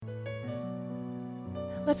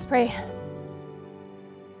Let's pray.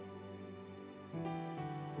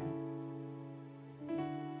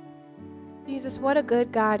 Jesus, what a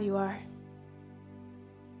good God you are.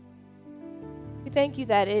 We thank you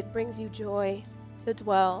that it brings you joy to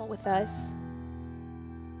dwell with us.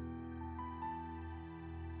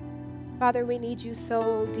 Father, we need you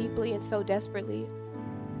so deeply and so desperately.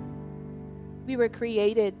 We were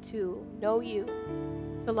created to know you,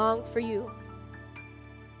 to long for you.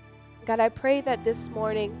 God, I pray that this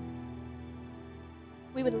morning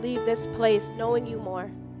we would leave this place knowing you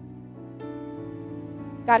more.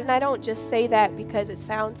 God, and I don't just say that because it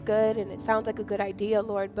sounds good and it sounds like a good idea,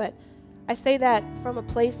 Lord, but I say that from a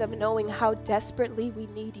place of knowing how desperately we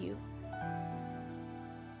need you.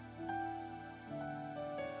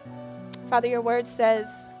 Father, your word says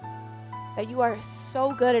that you are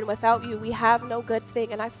so good and without you we have no good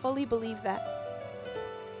thing, and I fully believe that.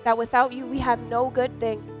 That without you we have no good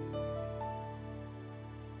thing.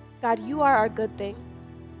 God, you are our good thing.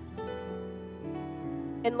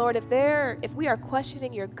 And Lord, if we are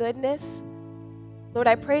questioning your goodness, Lord,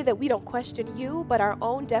 I pray that we don't question you, but our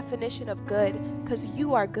own definition of good, because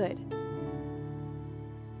you are good.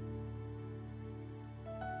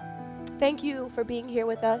 Thank you for being here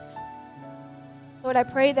with us. Lord, I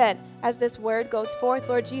pray that as this word goes forth,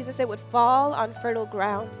 Lord Jesus, it would fall on fertile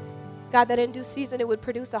ground. God, that in due season it would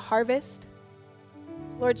produce a harvest.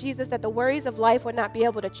 Lord Jesus, that the worries of life would not be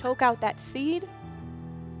able to choke out that seed.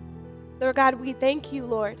 Lord God, we thank you,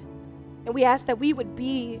 Lord. And we ask that we would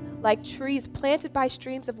be like trees planted by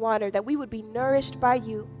streams of water, that we would be nourished by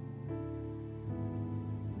you,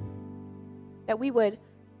 that we would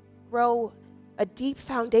grow a deep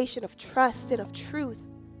foundation of trust and of truth.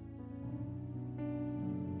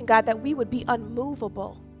 And God, that we would be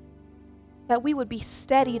unmovable, that we would be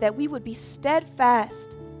steady, that we would be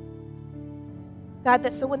steadfast. God,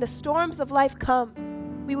 that so when the storms of life come,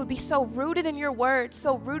 we would be so rooted in your word,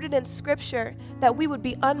 so rooted in scripture, that we would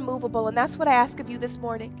be unmovable. And that's what I ask of you this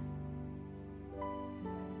morning.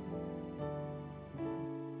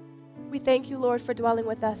 We thank you, Lord, for dwelling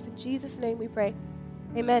with us. In Jesus' name we pray.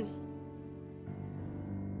 Amen.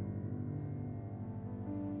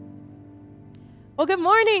 Well, good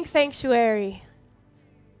morning, Sanctuary.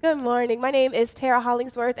 Good morning. My name is Tara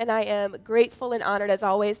Hollingsworth, and I am grateful and honored, as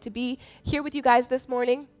always, to be here with you guys this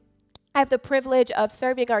morning. I have the privilege of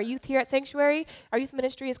serving our youth here at Sanctuary. Our youth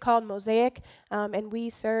ministry is called Mosaic, and we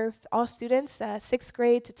serve all students, 6th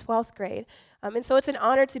grade to 12th grade. And so it's an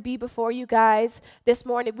honor to be before you guys this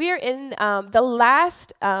morning. We are in the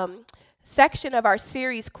last section of our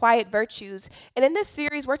series, Quiet Virtues. And in this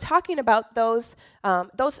series, we're talking about those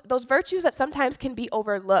virtues that sometimes can be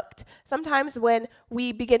overlooked. Sometimes when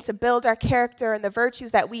we begin to build our character and the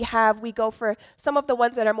virtues that we have, we go for some of the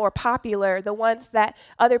ones that are more popular, the ones that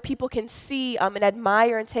other people can see and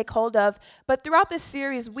admire and take hold of. But throughout this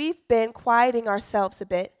series, we've been quieting ourselves a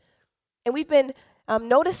bit. And we've been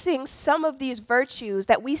noticing some of these virtues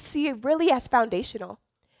that we see really as foundational,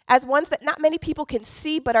 as ones that not many people can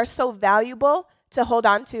see but are so valuable to hold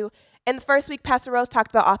on to. And the first week, Pastor Rose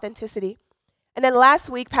talked about authenticity. And then last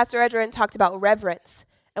week, Pastor Edrin talked about reverence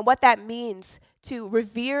and what that means to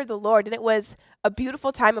revere the Lord. And it was a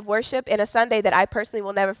beautiful time of worship and a Sunday that I personally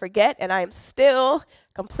will never forget. And I am still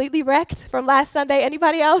completely wrecked from last Sunday.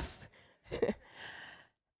 Anybody else?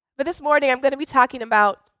 But this morning, I'm going to be talking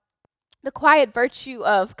about the quiet virtue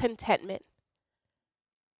of contentment.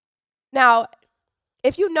 Now,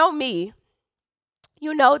 if you know me,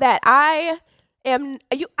 you know that I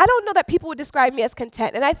don't know that people would describe me as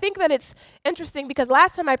content. And I think that it's interesting because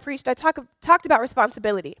last time I preached, I talked about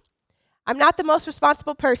responsibility. I'm not the most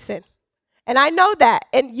responsible person. And I know that.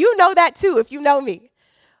 And you know that too, if you know me.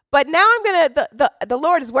 But now the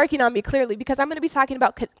Lord is working on me clearly because I'm going to be talking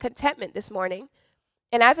about contentment this morning.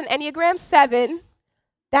 And as an Enneagram 7,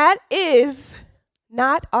 that is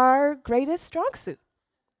not our greatest strong suit.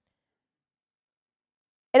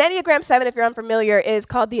 An Enneagram 7, if you're unfamiliar, is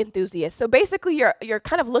called the enthusiast. So basically, you're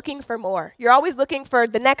kind of looking for more. You're always looking for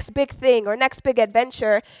the next big thing or next big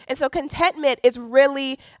adventure. And so contentment is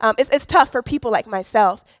really, it's tough for people like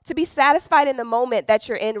myself. To be satisfied in the moment that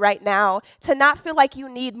you're in right now, to not feel like you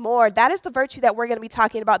need more, that is the virtue that we're going to be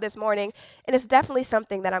talking about this morning. And it's definitely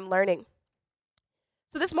something that I'm learning.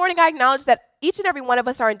 So this morning, I acknowledge that each and every one of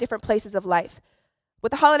us are in different places of life.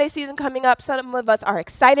 With the holiday season coming up, some of us are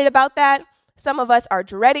excited about that. Some of us are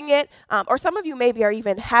dreading it, or some of you maybe are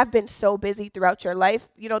even have been so busy throughout your life,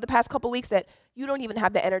 the past couple weeks that you don't even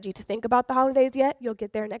have the energy to think about the holidays yet. You'll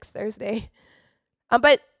get there next Thursday.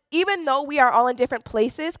 But even though we are all in different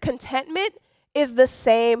places, contentment is the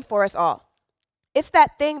same for us all. It's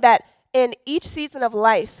that thing that in each season of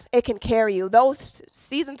life, it can carry you. Those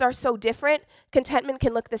seasons are so different, contentment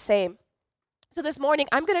can look the same. So this morning,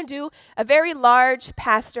 I'm going to do a very large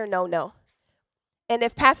pastor no-no. And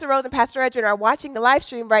if Pastor Rose and Pastor Edwin are watching the live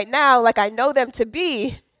stream right now, like I know them to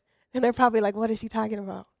be, and they're probably like, what is she talking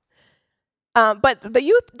about? But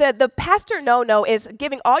the pastor no-no is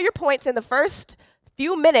giving all your points in the first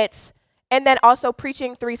few minutes and then also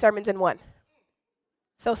preaching 3 sermons in one.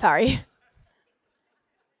 So sorry.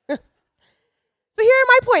 So here are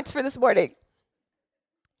my points for this morning.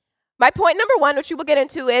 My point number 1, which we will get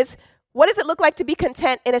into, is what does it look like to be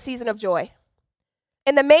content in a season of joy?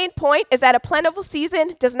 And the main point is that a plentiful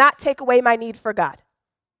season does not take away my need for God.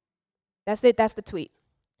 That's it. That's the tweet.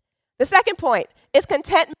 The second point is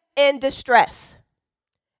contentment in distress.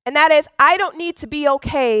 And that is, I don't need to be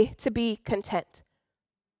okay to be content.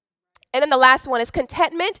 And then the last one is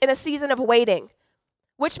contentment in a season of waiting,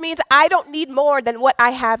 which means I don't need more than what I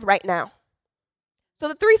have right now. So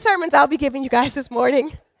the 3 sermons I'll be giving you guys this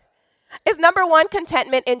morning is number 1,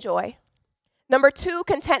 contentment in joy. Number 2,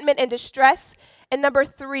 contentment in distress. And number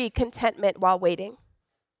 3, contentment while waiting.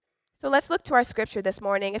 So let's look to our scripture this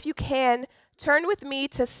morning. If you can, turn with me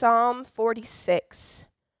to Psalm 46.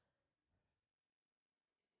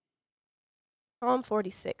 Psalm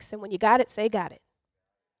 46. And when you got it, say got it.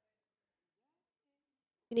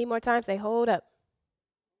 If you need more time, say hold up.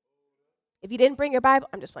 If you didn't bring your Bible,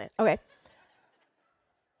 I'm just playing. Okay.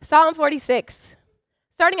 Psalm 46.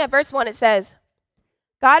 Starting at verse 1, it says,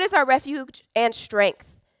 God is our refuge and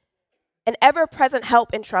strength, an ever-present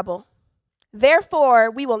help in trouble. Therefore,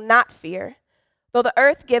 we will not fear, though the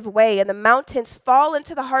earth give way and the mountains fall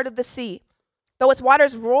into the heart of the sea, though its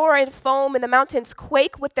waters roar and foam and the mountains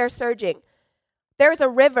quake with their surging. There is a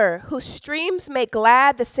river whose streams make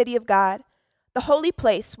glad the city of God, the holy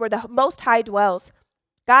place where the Most High dwells.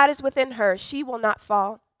 God is within her, she will not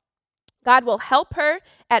fall. God will help her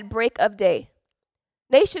at break of day.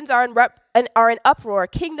 Nations are in uproar,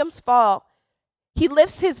 kingdoms fall. He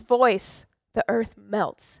lifts his voice, the earth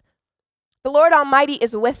melts. The Lord Almighty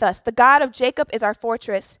is with us. The God of Jacob is our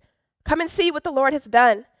fortress. Come and see what the Lord has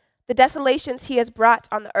done, the desolations he has brought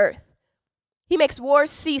on the earth. He makes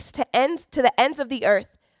wars cease to the ends of the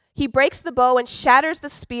earth. He breaks the bow and shatters the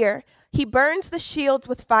spear. He burns the shields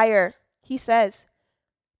with fire. He says,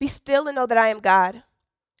 be still and know that I am God.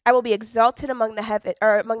 I will be exalted among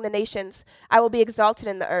the nations. I will be exalted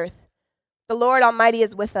in the earth. The Lord Almighty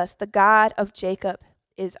is with us. The God of Jacob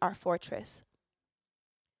is our fortress.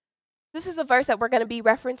 This is a verse that we're going to be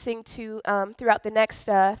referencing to throughout the next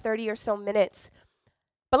 30 or so minutes.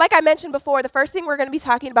 But like I mentioned before, the first thing we're going to be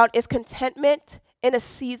talking about is contentment in a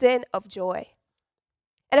season of joy.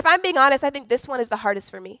 And if I'm being honest, I think this one is the hardest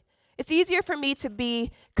for me. It's easier for me to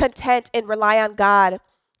be content and rely on God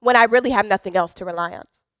when I really have nothing else to rely on.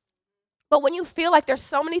 But when you feel like there's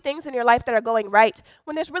so many things in your life that are going right,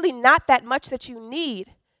 when there's really not that much that you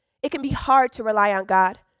need, it can be hard to rely on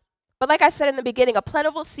God. But like I said in the beginning, a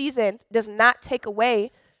plentiful season does not take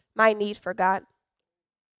away my need for God.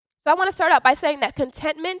 So I want to start out by saying that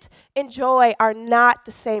contentment and joy are not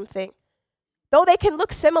the same thing. Though they can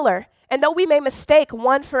look similar, and though we may mistake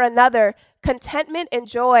one for another, contentment and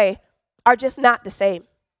joy are just not the same.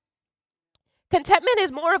 Contentment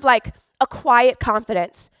is more of like a quiet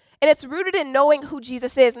confidence. And it's rooted in knowing who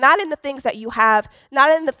Jesus is, not in the things that you have,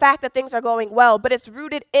 not in the fact that things are going well, but it's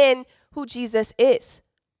rooted in who Jesus is.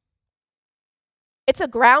 It's a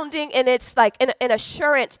grounding and it's like an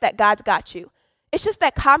assurance that God's got you. It's just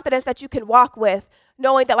that confidence that you can walk with,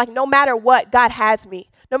 knowing that like no matter what, God has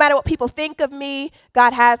me. No matter what people think of me,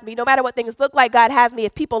 God has me. No matter what things look like, God has me.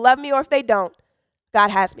 If people love me or if they don't,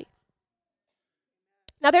 God has me.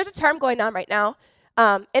 Now there's a term going on right now,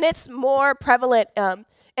 and it's more prevalent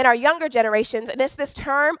in our younger generations, and it's this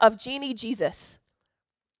term of Genie Jesus.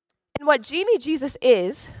 And what Genie Jesus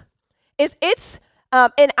is it's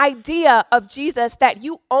an idea of Jesus that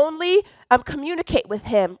you only communicate with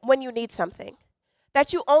him when you need something,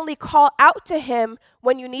 that you only call out to him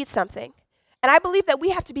when you need something. And I believe that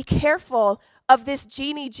we have to be careful of this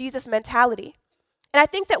Genie Jesus mentality. And I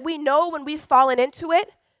think that we know when we've fallen into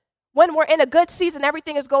it, when we're in a good season,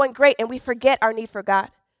 everything is going great, and we forget our need for God.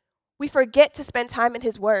 We forget to spend time in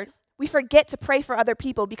his word. We forget to pray for other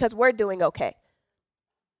people because we're doing okay.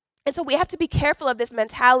 And so we have to be careful of this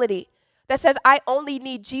mentality that says, I only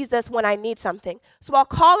need Jesus when I need something. So I'll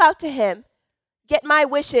call out to him, get my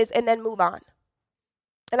wishes, and then move on.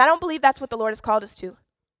 And I don't believe that's what the Lord has called us to.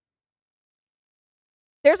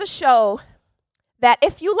 There's a show that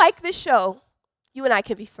if you like this show, you and I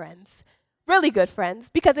can be friends, really good friends,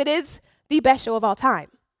 because it is the best show of all time.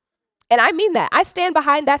 And I mean that. I stand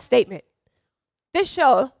behind that statement. This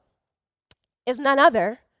show is none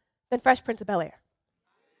other than Fresh Prince of Bel-Air.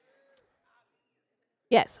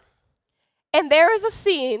 Yes. And there is a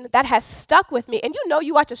scene that has stuck with me. And you know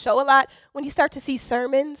you watch a show a lot when you start to see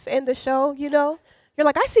sermons in the show, you know? You're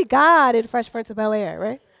like, I see God in Fresh Prince of Bel-Air,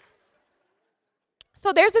 right?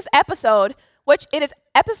 So there's this episode, which it is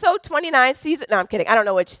episode 29, season, no, I'm kidding. I don't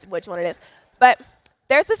know which one it is. But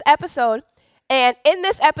there's this episode, and in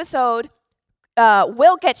this episode,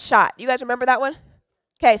 Will gets shot. You guys remember that one?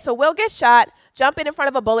 Okay, so Will gets shot, jumping in front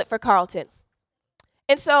of a bullet for Carlton.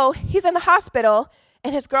 And so he's in the hospital,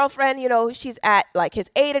 and his girlfriend, you know, she's at like his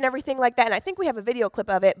aid and everything like that. And I think we have a video clip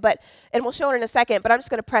of it, and we'll show it in a second, but I'm just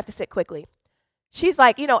going to preface it quickly. She's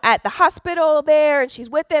like, you know, at the hospital there, and she's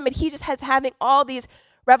with them, and he just has having all these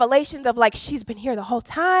revelations of like, she's been here the whole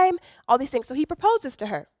time, all these things. So he proposes to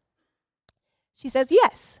her. She says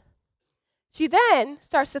yes. She then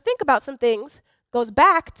starts to think about some things, goes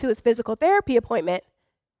back to his physical therapy appointment,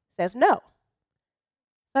 says no.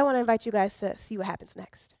 So I want to invite you guys to see what happens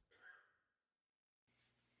next.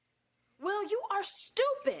 Will, you are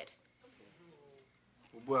stupid.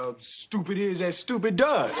 Well, stupid is as stupid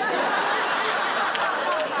does.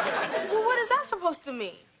 Well, what is that supposed to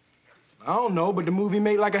mean? I don't know, but the movie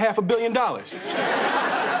made like $500 million.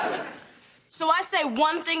 So I say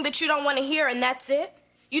one thing that you don't want to hear and that's it?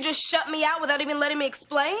 You just shut me out without even letting me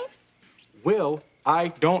explain? Will, I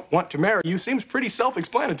don't want to marry you seems pretty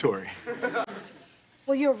self-explanatory.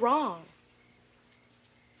 Well, you're wrong.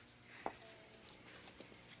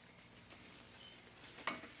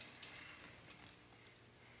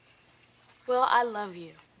 Well, I love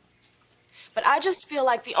you. But I just feel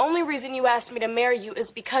like the only reason you asked me to marry you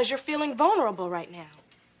is because you're feeling vulnerable right now.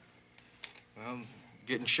 Well,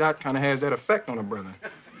 getting shot kind of has that effect on a brother.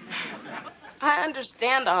 I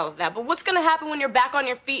understand all of that, but what's gonna happen when you're back on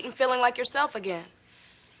your feet and feeling like yourself again?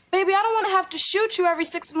 Baby, I don't want to have to shoot you every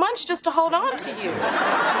 6 months just to hold on to you.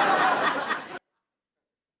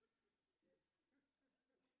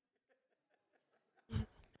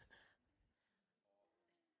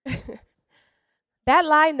 That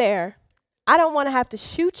line there, I don't want to have to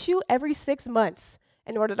shoot you every 6 months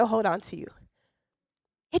in order to hold on to you.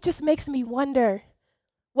 It just makes me wonder,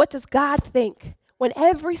 what does God think when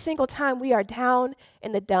every single time we are down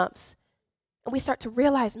in the dumps and we start to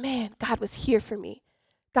realize, man, God was here for me.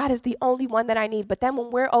 God is the only one that I need. But then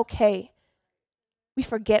when we're okay, we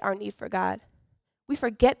forget our need for God. We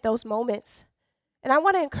forget those moments. And I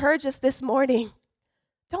want to encourage us this morning,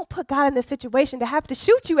 don't put God in this situation to have to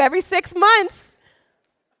shoot you every 6 months.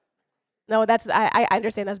 No, I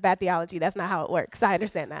understand that's bad theology. That's not how it works. I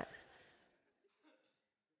understand that.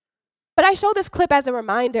 But I show this clip as a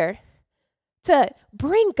reminder to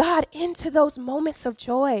bring God into those moments of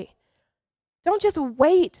joy. Don't just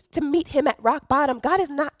wait to meet him at rock bottom. God is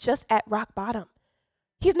not just at rock bottom.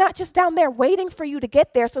 He's not just down there waiting for you to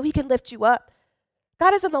get there so he can lift you up.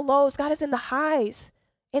 God is in the lows. God is in the highs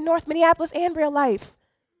in North Minneapolis and real life.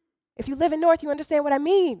 If you live in North, you understand what I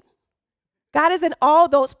mean. God is in all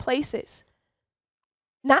those places,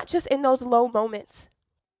 not just in those low moments.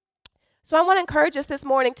 So I want to encourage us this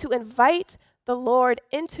morning to invite the Lord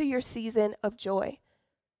into your season of joy.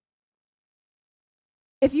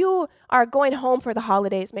 If you are going home for the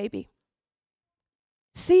holidays, maybe,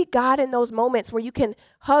 see God in those moments where you can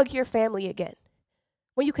hug your family again,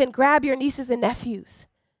 when you can grab your nieces and nephews.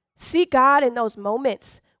 See God in those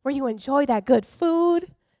moments where you enjoy that good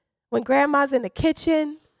food, when grandma's in the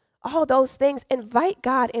kitchen, all those things. Invite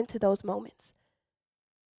God into those moments.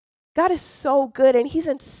 God is so good, and he's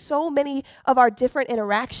in so many of our different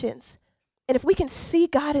interactions. And if we can see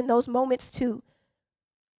God in those moments too,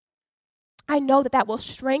 I know that will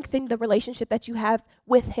strengthen the relationship that you have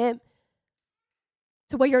with him,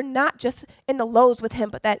 to where you're not just in the lows with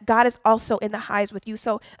him, but that God is also in the highs with you.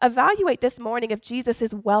 So evaluate this morning if Jesus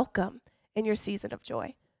is welcome in your season of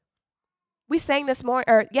joy. We sang this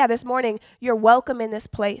morning, you're welcome in this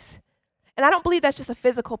place. And I don't believe that's just a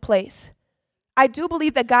physical place. I do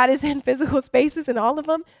believe that God is in physical spaces in all of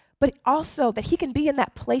them, but also that he can be in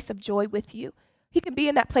that place of joy with you. He can be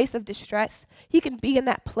in that place of distress. He can be in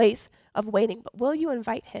that place of waiting. But will you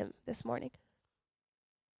invite him this morning?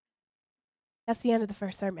 That's the end of the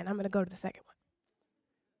first sermon. I'm going to go to the second one.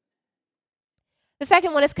 The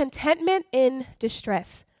second one is contentment in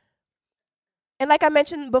distress. And like I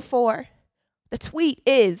mentioned before, the tweet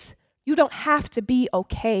is, you don't have to be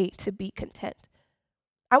okay to be content.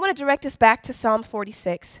 I want to direct us back to Psalm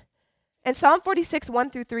 46. And Psalm 46,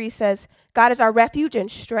 1-3 says, God is our refuge and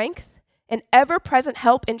strength, an ever-present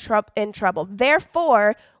help in trouble.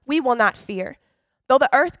 Therefore, we will not fear. Though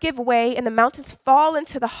the earth give way and the mountains fall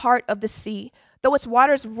into the heart of the sea, though its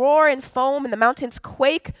waters roar and foam and the mountains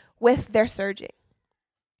quake, with their surging.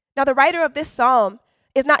 Now, the writer of this psalm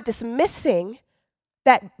is not dismissing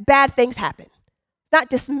that bad things happen, not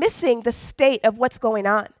dismissing the state of what's going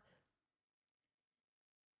on.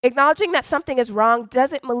 Acknowledging that something is wrong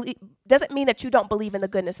doesn't mean that you don't believe in the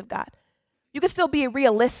goodness of God. You can still be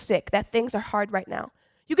realistic that things are hard right now.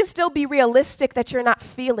 You can still be realistic that you're not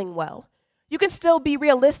feeling well. You can still be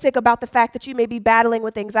realistic about the fact that you may be battling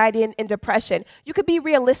with anxiety and depression. You could be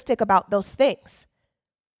realistic about those things.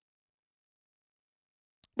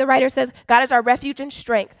 The writer says, God is our refuge and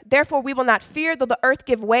strength. Therefore, we will not fear, though the earth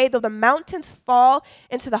give way, though the mountains fall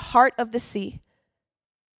into the heart of the sea.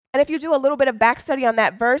 And if you do a little bit of backstudy on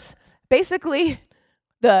that verse, basically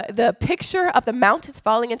the picture of the mountains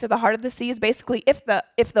falling into the heart of the sea is basically if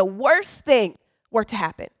the worst thing were to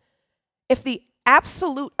happen, if the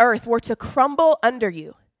absolute earth were to crumble under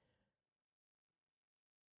you,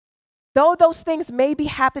 though those things may be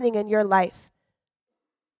happening in your life,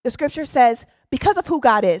 the scripture says, because of who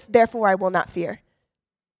God is, therefore I will not fear.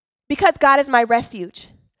 Because God is my refuge.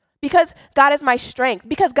 Because God is my strength.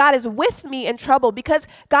 Because God is with me in trouble. Because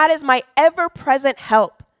God is my ever-present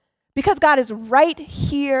help. Because God is right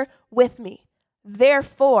here with me.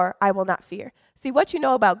 Therefore I will not fear. See, what you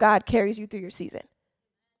know about God carries you through your season.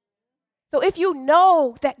 So if you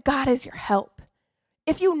know that God is your help,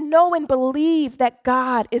 if you know and believe that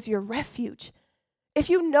God is your refuge, if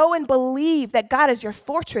you know and believe that God is your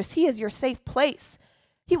fortress, He is your safe place,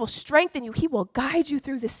 He will strengthen you, He will guide you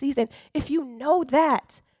through the season. If you know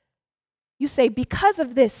that, you say, because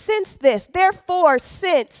of this, since this, therefore,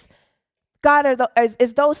 since God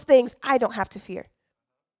is those things, I don't have to fear.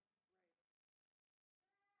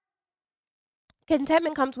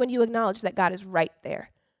 Contentment comes when you acknowledge that God is right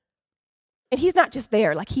there. And He's not just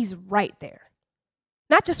there, like He's right there.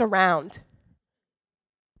 Not just around,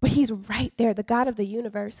 but He's right there. The God of the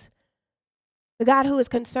universe, the God who is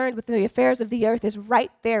concerned with the affairs of the earth is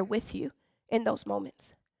right there with you in those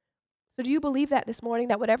moments. So do you believe that this morning,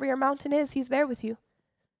 that whatever your mountain is, He's there with you?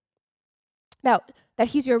 Now, that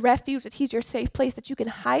He's your refuge, that He's your safe place, that you can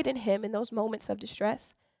hide in Him in those moments of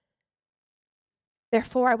distress?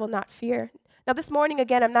 Therefore, I will not fear. Now, this morning,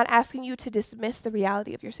 again, I'm not asking you to dismiss the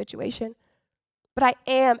reality of your situation, but I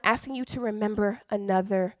am asking you to remember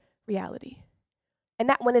another reality. And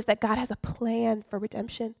that one is that God has a plan for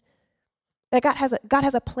redemption. That God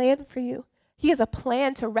has a plan for you. He has a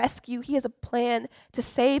plan to rescue. He has a plan to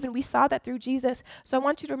save, and we saw that through Jesus. So I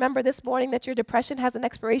want you to remember this morning that your depression has an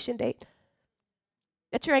expiration date,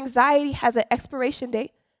 that your anxiety has an expiration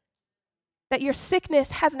date, that your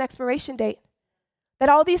sickness has an expiration date, that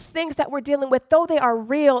all these things that we're dealing with, though they are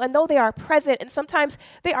real and though they are present, and sometimes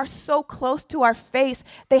they are so close to our face,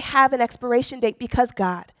 they have an expiration date because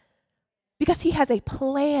He has a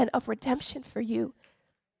plan of redemption for you.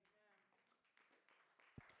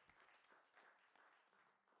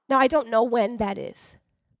 Now, I don't know when that is.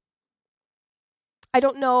 I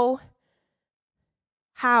don't know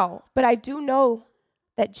how, but I do know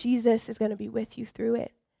that Jesus is going to be with you through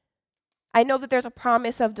it. I know that there's a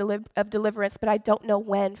promise of deliverance, but I don't know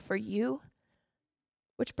when for you.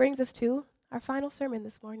 Which brings us to our final sermon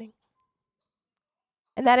this morning.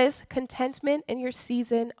 And that is contentment in your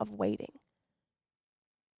season of waiting.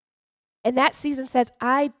 And that season says,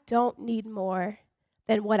 I don't need more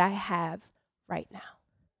than what I have right now.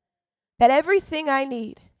 That everything I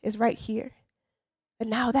need is right here. And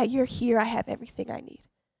now that you're here, I have everything I need.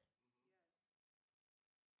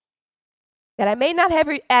 That I may not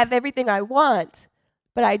have everything I want,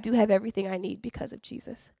 but I do have everything I need because of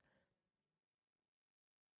Jesus.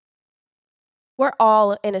 We're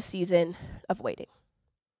all in a season of waiting.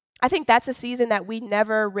 I think that's a season that we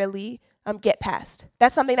never really get past.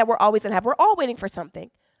 That's something that we're always going to have. We're all waiting for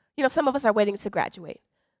something. You know, some of us are waiting to graduate.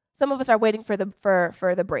 Some of us are waiting for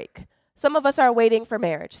the break. Some of us are waiting for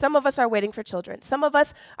marriage. Some of us are waiting for children. Some of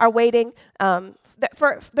us are waiting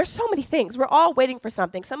there's so many things. We're all waiting for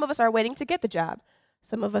something. Some of us are waiting to get the job.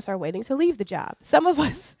 Some of us are waiting to leave the job. Some of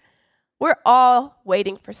us, we're all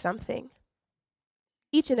waiting for something.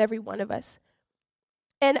 Each and every one of us.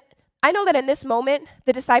 And I know that in this moment,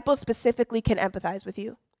 the disciples specifically can empathize with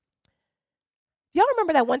you. Do y'all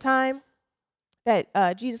remember that one time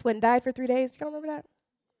that Jesus went and died for 3 days? Y'all remember that?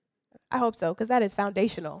 I hope so, because that is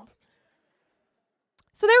foundational.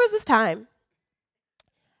 So there was this time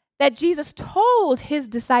that Jesus told his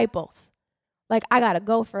disciples, like, I got to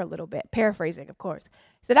go for a little bit, paraphrasing, of course.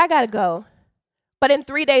 He said, I got to go, but in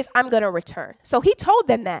 3 days, I'm going to return. So he told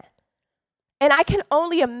them that. And I can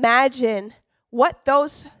only imagine what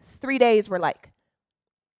those 3 days were like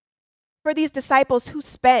for these disciples who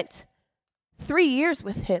spent 3 years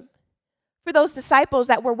with him, For those disciples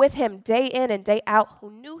that were with him day in and day out, who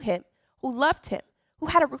knew him, who loved him, who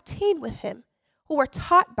had a routine with him, who were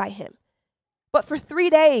taught by him. But for 3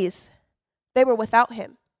 days, they were without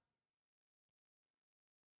him.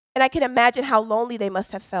 And I can imagine how lonely they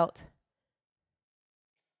must have felt.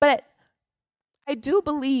 But I do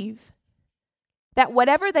believe that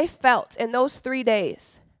whatever they felt in those 3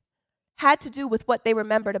 days had to do with what they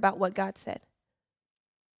remembered about what God said.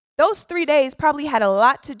 Those 3 days probably had a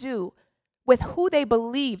lot to do with who they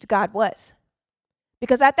believed God was.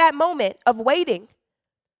 Because at that moment of waiting,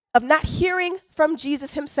 of not hearing from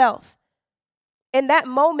Jesus himself, in that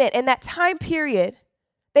moment, in that time period,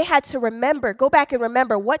 they had to remember, go back and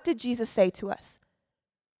remember, what did Jesus say to us?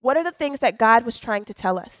 What are the things that God was trying to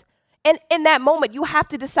tell us? And in that moment, you have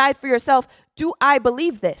to decide for yourself, do I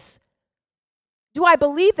believe this? Do I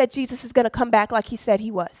believe that Jesus is going to come back like he said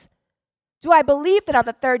he was? Do I believe that on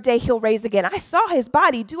the third day he'll raise again? I saw his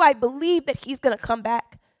body. Do I believe that he's going to come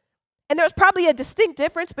back? And there's probably a distinct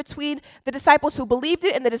difference between the disciples who believed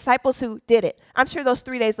it and the disciples who did it. I'm sure those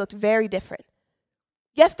 3 days looked very different.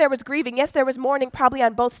 Yes, there was grieving. Yes, there was mourning probably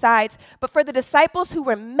on both sides. But for the disciples who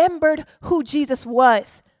remembered who Jesus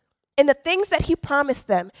was and the things that he promised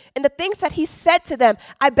them and the things that he said to them,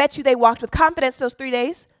 I bet you they walked with confidence those 3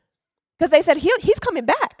 days because they said, he's coming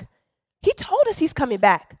back. He told us he's coming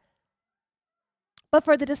back. But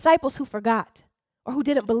for the disciples who forgot or who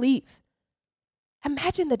didn't believe,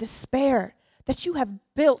 imagine the despair that you have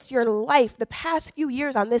built your life the past few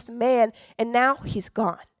years on this man, and now he's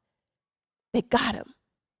gone. They got him.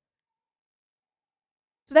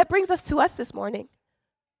 So that brings us to us this morning.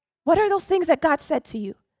 What are those things that God said to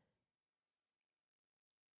you?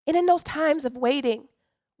 And in those times of waiting,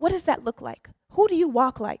 what does that look like? Who do you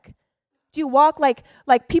walk like? Do you walk like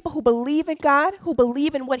people who believe in God, who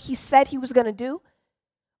believe in what he said he was going to do?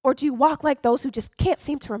 Or do you walk like those who just can't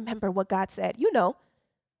seem to remember what God said? You know.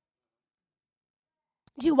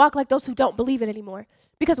 Do you walk like those who don't believe it anymore?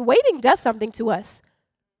 Because waiting does something to us.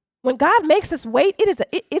 When God makes us wait,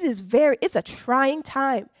 it's a trying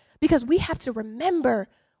time because we have to remember,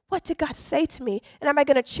 what did God say to me? And am I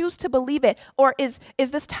going to choose to believe it? Or is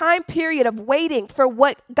this time period of waiting for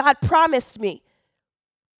what God promised me,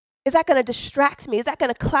 is that going to distract me? Is that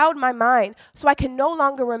going to cloud my mind so I can no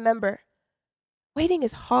longer remember? Waiting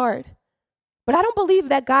is hard, but I don't believe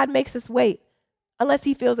that God makes us wait unless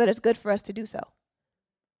he feels that it's good for us to do so.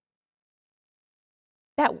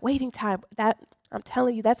 That waiting time, that I'm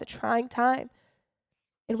telling you, that's a trying time.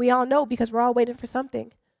 And we all know because we're all waiting for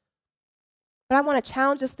something. But I want to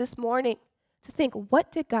challenge us this morning to think,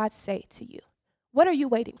 what did God say to you? What are you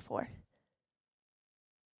waiting for?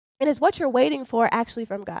 And is what you're waiting for actually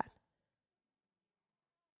from God?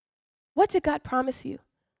 What did God promise you?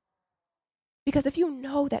 Because if you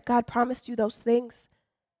know that God promised you those things,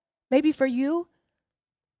 maybe for you,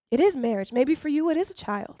 it is marriage. Maybe for you, it is a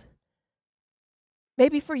child.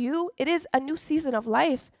 Maybe for you, it is a new season of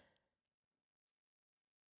life.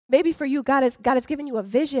 Maybe for you, God has given you a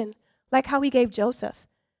vision, like how he gave Joseph,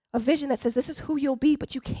 a vision that says this is who you'll be,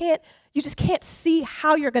 but you just can't see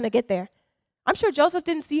how you're going to get there. I'm sure Joseph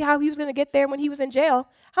didn't see how he was going to get there when he was in jail.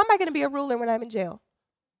 How am I going to be a ruler when I'm in jail?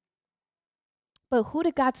 But who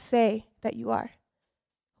did God say that you are?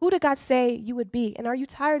 Who did God say you would be? And are you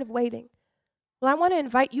tired of waiting? Well, I want to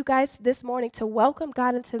invite you guys this morning to welcome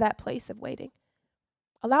God into that place of waiting.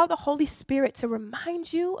 Allow the Holy Spirit to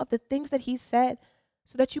remind you of the things that he said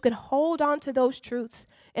so that you can hold on to those truths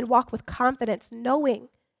and walk with confidence, knowing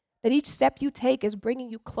that each step you take is bringing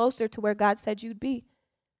you closer to where God said you'd be,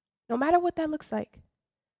 no matter what that looks like.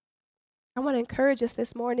 I want to encourage us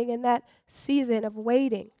this morning in that season of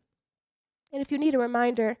waiting. And if you need a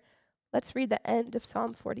reminder, let's read the end of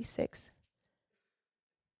Psalm 46,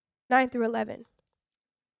 9 through 11.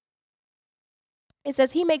 It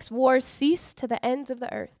says, he makes wars cease to the ends of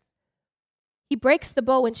the earth. He breaks the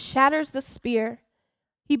bow and shatters the spear.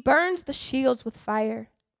 He burns the shields with fire.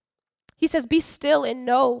 He says, be still and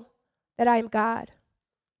know that I am God.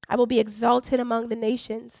 I will be exalted among the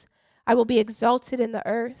nations. I will be exalted in the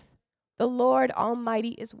earth. The Lord Almighty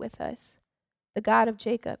is with us. The God of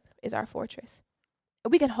Jacob is our fortress.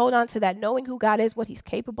 And we can hold on to that, knowing who God is, what he's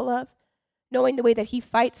capable of, knowing the way that he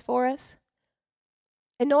fights for us,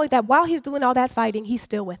 and knowing that while he's doing all that fighting, he's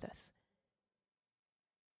still with us.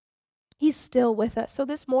 He's still with us. So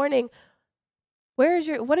this morning, what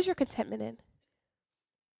is your contentment in?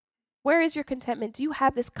 Where is your contentment? Do you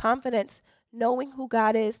have this confidence knowing who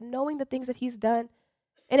God is, knowing the things that he's done?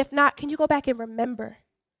 And if not, can you go back and remember?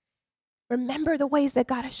 Remember the ways that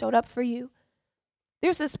God has showed up for you.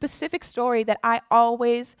 There's a specific story that I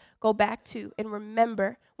always go back to and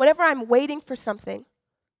remember. Whenever I'm waiting for something,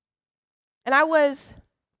 And I was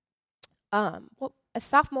a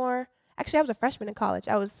sophomore. Actually, I was a freshman in college.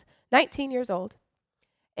 I was 19 years old.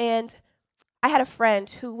 And I had a friend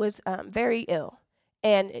who was very ill.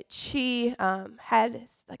 And she had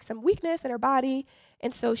like some weakness in her body.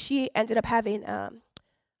 And so she ended up having, I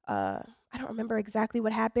don't remember exactly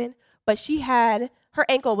what happened, but her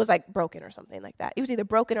ankle was like broken or something like that. It was either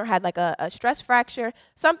broken or had like a stress fracture,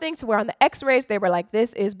 something to where on the x-rays they were like,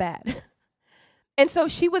 this is bad. And so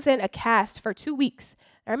she was in a cast for 2 weeks.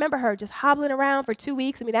 I remember her just hobbling around for 2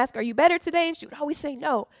 weeks, and we'd ask her, are you better today? And she would always say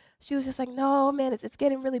no. She was just like, no, man, it's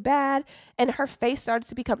getting really bad. And her face started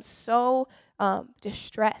to become so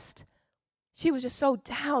distressed. She was just so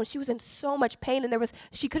down. She was in so much pain, and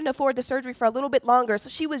she couldn't afford the surgery for a little bit longer. So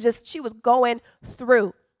she was going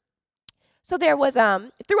through. So there was,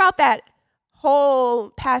 throughout that whole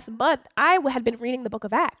past month, I had been reading the book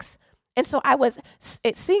of Acts. And so I was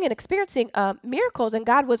seeing and experiencing miracles, and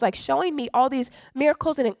God was like showing me all these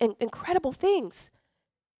miracles and incredible things.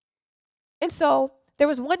 And so there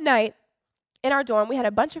was one night in our dorm, we had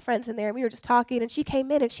a bunch of friends in there, and we were just talking, and she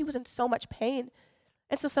came in, and she was in so much pain.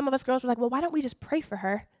 And so some of us girls were like, well, why don't we just pray for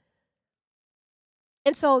her?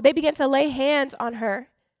 And so they began to lay hands on her,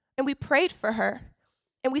 and we prayed for her.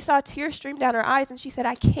 And we saw tears stream down her eyes, and she said,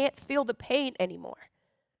 I can't feel the pain anymore.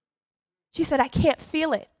 She said, I can't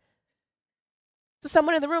feel it. So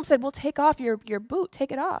someone in the room said, well, take off your boot,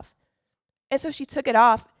 take it off. And so she took it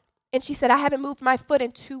off, and she said, I haven't moved my foot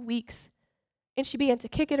in 2 weeks. And she began to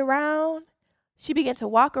kick it around. She began to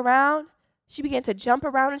walk around. She began to jump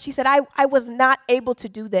around, and she said, I was not able to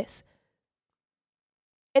do this.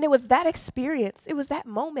 And it was that experience, it was that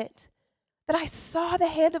moment that I saw the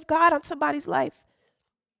hand of God on somebody's life.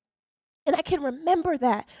 And I can remember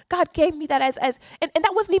that. God gave me that and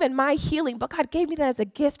that wasn't even my healing, but God gave me that as a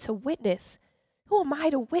gift to witness. Who am I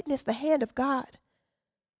to witness the hand of God?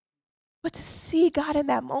 But to see God in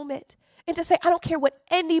that moment and to say, I don't care what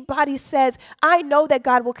anybody says. I know that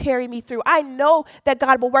God will carry me through. I know that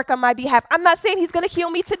God will work on my behalf. I'm not saying he's going to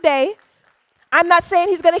heal me today. I'm not saying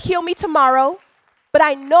he's going to heal me tomorrow. But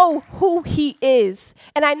I know who he is,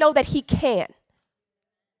 and I know that he can.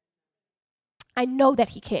 I know that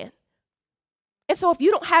he can. And so if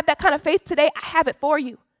you don't have that kind of faith today, I have it for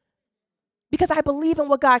you. Because I believe in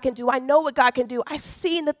what God can do. I know what God can do. I've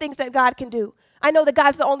seen the things that God can do. I know that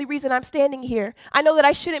God's the only reason I'm standing here. I know that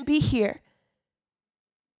I shouldn't be here.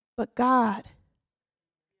 But God,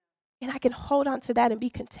 and I can hold on to that and be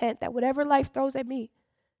content that whatever life throws at me,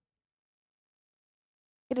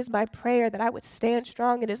 it is my prayer that I would stand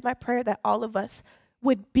strong. It is my prayer that all of us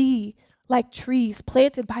would be like trees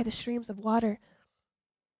planted by the streams of water,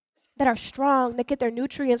 that are strong, that get their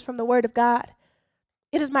nutrients from the word of God.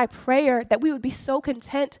 It is my prayer that we would be so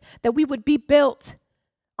content that we would be built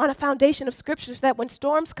on a foundation of scriptures that when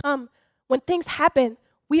storms come, when things happen,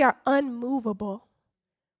 we are unmovable,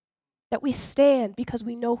 that we stand because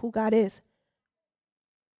we know who God is.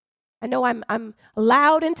 I know I'm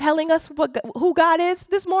loud in telling us who God is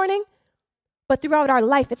this morning, but throughout our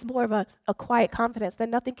life, it's more of a quiet confidence that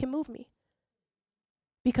nothing can move me.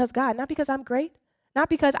 Because God, not because I'm great, not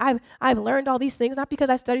because I've learned all these things, not because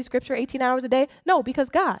I study scripture 18 hours a day. No, because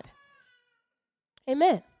God.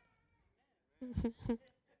 Amen.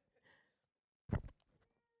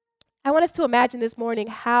 I want us to imagine this morning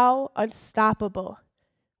how unstoppable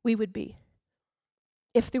we would be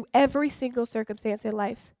if through every single circumstance in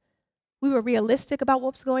life, we were realistic about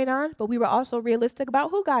what's going on, but we were also realistic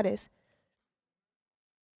about who God is.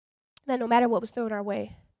 That no matter what was thrown our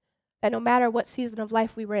way, that no matter what season of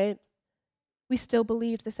life we were in, we still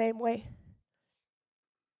believed the same way.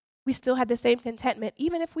 We still had the same contentment,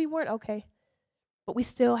 even if we weren't okay. But we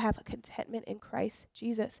still have a contentment in Christ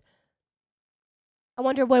Jesus. I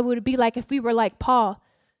wonder what it would be like if we were like Paul,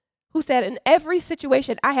 who said, in every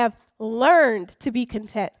situation, I have learned to be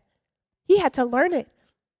content. He had to learn it.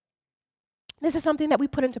 This is something that we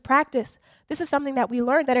put into practice. This is something that we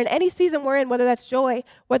learn, that in any season we're in, whether that's joy,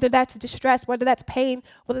 whether that's distress, whether that's pain,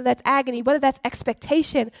 whether that's agony, whether that's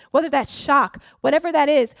expectation, whether that's shock, whatever that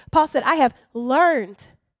is, Paul said, I have learned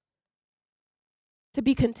to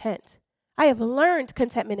be content. I have learned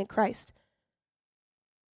contentment in Christ.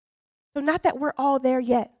 So not that we're all there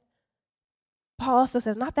yet. Paul also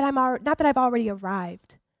says, not that I've already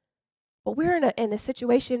arrived, but we're in a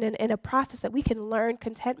situation and in a process that we can learn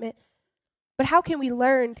contentment. But how can we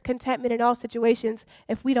learn contentment in all situations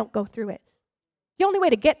if we don't go through it? The only way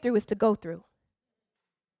to get through is to go through.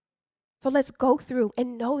 So let's go through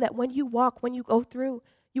and know that when you walk, when you go through,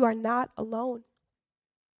 you are not alone.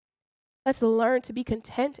 Let's learn to be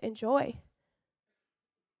content in joy.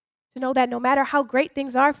 To know that no matter how great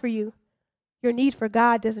things are for you, your need for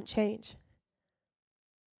God doesn't change.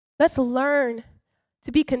 Let's learn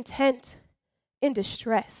to be content in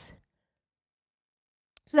distress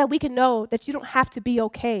so that we can know that you don't have to be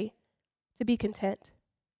okay to be content.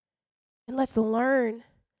 And let's learn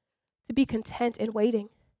to be content in waiting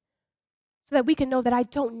so that we can know that I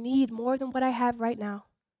don't need more than what I have right now.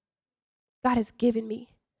 God has given me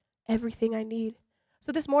everything I need.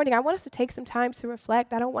 So this morning, I want us to take some time to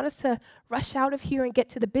reflect. I don't want us to rush out of here and get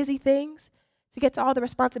to the busy things, to get to all the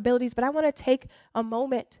responsibilities, but I want to take a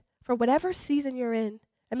moment for whatever season you're in.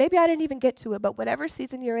 And maybe I didn't even get to it, but whatever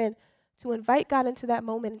season you're in, to invite God into that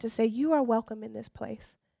moment and to say, you are welcome in this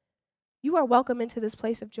place. You are welcome into this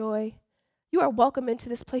place of joy. You are welcome into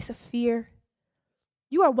this place of fear.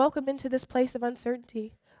 You are welcome into this place of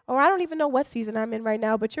uncertainty. Or I don't even know what season I'm in right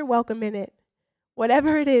now, but you're welcome in it.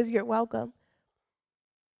 Whatever it is, you're welcome.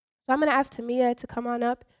 So I'm going to ask Tamia to come on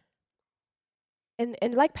up.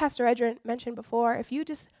 And like Pastor Edrin mentioned before, if you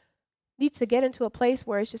just need to get into a place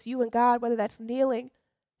where it's just you and God, whether that's kneeling,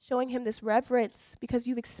 showing him this reverence because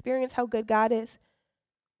you've experienced how good God is,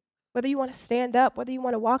 whether you want to stand up, whether you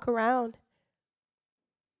want to walk around,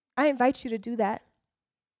 I invite you to do that.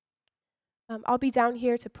 I'll be down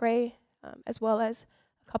here to pray, as well as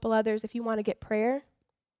a couple others if you want to get prayer.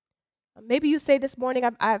 Maybe you say this morning,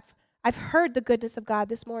 I've heard the goodness of God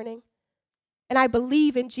this morning, and I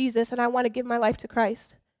believe in Jesus, and I want to give my life to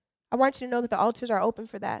Christ. I want you to know that the altars are open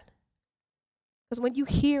for that. Because when you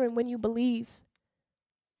hear and when you believe,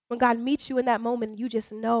 when God meets you in that moment, you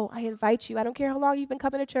just know, I invite you. I don't care how long you've been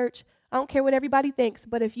coming to church. I don't care what everybody thinks.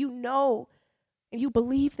 But if you know and you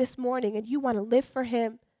believe this morning and you want to live for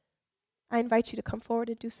him, I invite you to come forward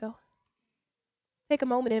and do so. Take a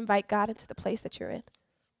moment and invite God into the place that you're in.